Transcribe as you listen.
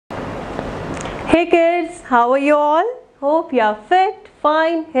Hey kids, how are you all? Hope you are fit,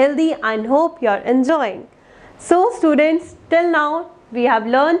 fine, healthy and hope you are enjoying. So students, till now we have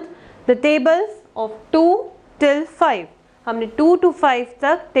learned the tables of 2 till 5. हमने 2 to 5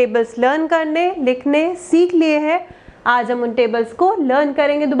 तक tables learn करने, लिखने सीख लिए हैं. आज हम उन tables को learn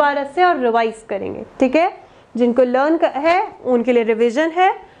करेंगे दोबारा से और revise करेंगे, ठीक है? जिनको learn है उनके लिए revision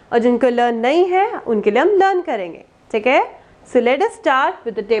है और जिनको learn नहीं है उनके लिए हम learn करेंगे, ठीक है? So let us start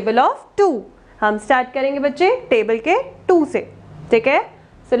with the table of 2. हम स्टार्ट करेंगे बच्चे टेबल के 2 से, ठीक है?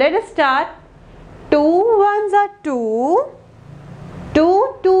 So let us start. 2 1s are 2, 2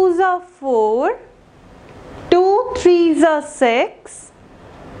 2s are 4, 2 3s are 6,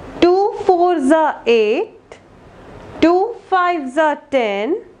 2 4s are 8, 2 5s are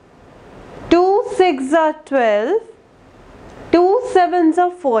 10, 2 6s are 12, 2 7s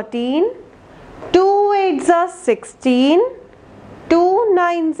are 14, 2 8s are 16, 2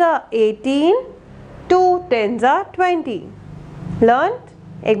 9s are 18, 2 10s are 20. Learned?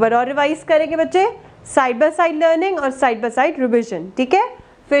 एक बार और revise करेंगे बच्चे, साइड बाय साइड लर्निंग और side by side revision, ठीक है?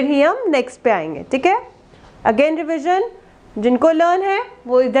 फिर ही हम next पे आएंगे, ठीक है? Again revision. जिनको लर्न है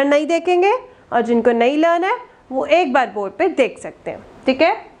वो इधर नहीं देखेंगे और जिनको नहीं लर्न है वो एक बार बोर्ड पे देख सकते हैं, ठीक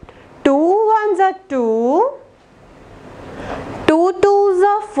है? 2 1s are 2, 2 2s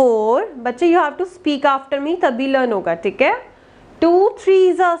are 4. बच्चे you have to speak after me तभी लर्न होगा, ठीक है? 2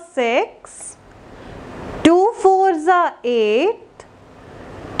 3s are 6, 2 4s are 8,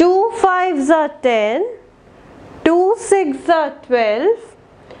 2 5s are 10, 2 6s are 12,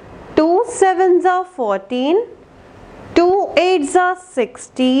 2 7s are 14, 2 8s are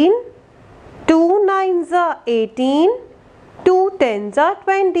 16, 2 9s are 18, 2 10s are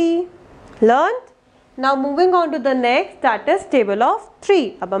 20. Learned? Now moving on to the next, that is table of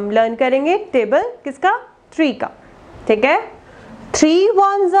 3. अब हम learn करेंगे table किसका? 3 का, ठीक है? 3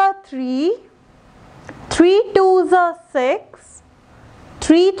 1s are 3, 3 2s are 6,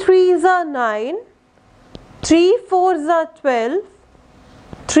 3 3s are 9, 3 4s are 12,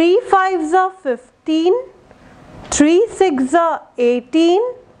 3 5s are 15, 3 6s are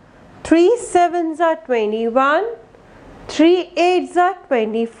 18, 3 7s are 21, 3 8s are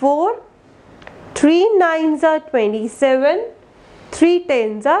 24, 3 9s are 27, 3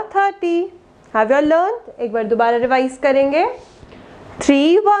 10s are 30. Have you learned? एक बार दोबारा revise करेंगे.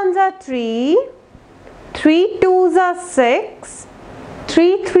 3 1s are 3, 3 2s are 6,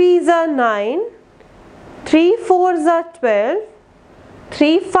 3 3s are 9, 3 4s are 12,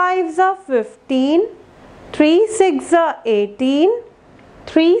 3 5s are 15, 3 6s are 18,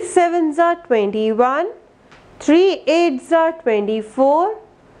 3 7s are 21, 3 8s are 24,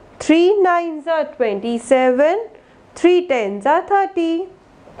 3 9s are 27, 3 10s are 30.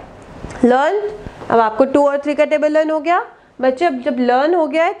 Learned? अब आपको 2 और 3 का table learn हो गया. बच्चे अब जब लर्न हो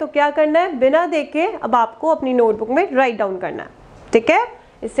गया है तो क्या करना है, बिना देखे अब आपको अपनी नोटबुक में राइट डाउन करना है, ठीक है?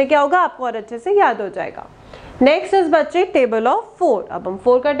 इससे क्या होगा, आपको और अच्छे से याद हो जाएगा. नेक्स्ट इज बच्चे टेबल ऑफ 4. अब हम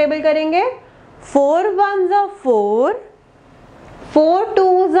 4 का टेबल करेंगे. 4 1s are 4, 4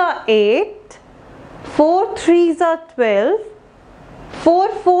 2s are 8, 4 3s are 12, 4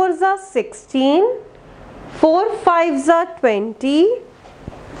 4s are 16, 4 5s are 20,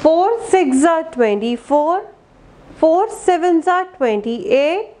 4 6s are 24, 4 7s are 28,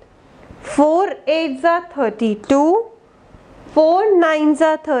 4 8s are 32, 4 9s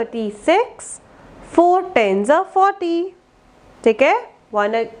are 36, 4 10s are 40. ठीक है?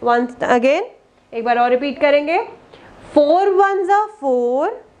 once again एक बार और रिपीट करेंगे. 4 1s are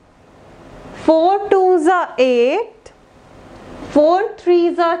 4, 4 2s are 8, 4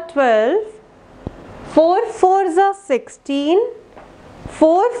 3s are 12, 4 4s are 16,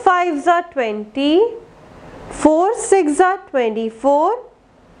 4 5s are 20, 4 6s are 24,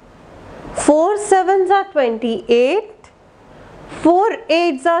 4 7s are 28, 4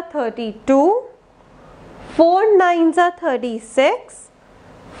 8s are 32, 4 9s are 36,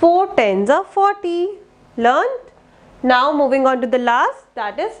 4 10s are 40. Learned? Now moving on to the last,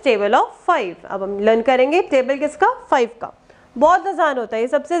 that is table of 5. अब हम learn करेंगे table किसका? 5 का. बहुत आसान होता है,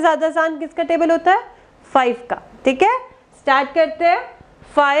 सबसे ज्यादा आसान किसका टेबल होता है? 5 का, ठीक है? स्टार्ट करते हैं.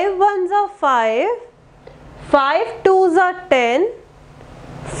 5 1s are 5, 5 2s are 10,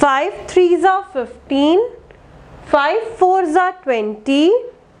 5 3s are 15, 5 4s are 20,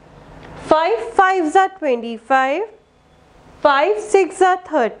 5 5s are 25, 5 6s are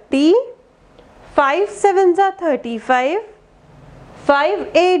 30, 5 7s are 35, 5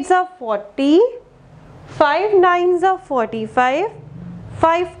 8s are 40, 5 9s are 45,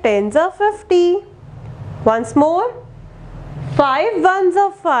 5 10s are 50. Once more. 5 1s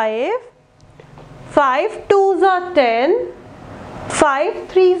are 5, 5 2s are 10, 5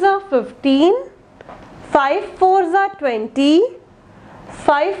 3s are 15, 5 4s are 20,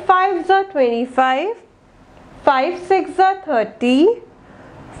 5 5s are 25, 5 6s are 30,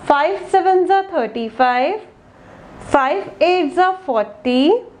 5 7s are 35, 5 8s are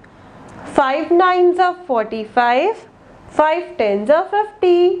 40, 5 9s are 45, 5 10s are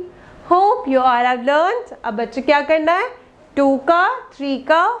 50. Hope you all have learned. अब बच्चों क्या करना है, 2 का, 3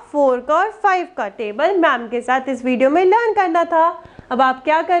 का, 4 का और 5 का टेबल मैम के साथ इस वीडियो में लर्न करना था। अब आप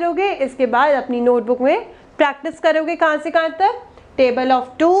क्या करोगे, इसके बाद अपनी नोटबुक में प्रैक्टिस करोगे कहाँ से कहाँ तक, table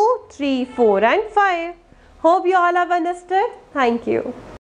of 2, 3, 4 and 5. Hope you all have understood. Thank you.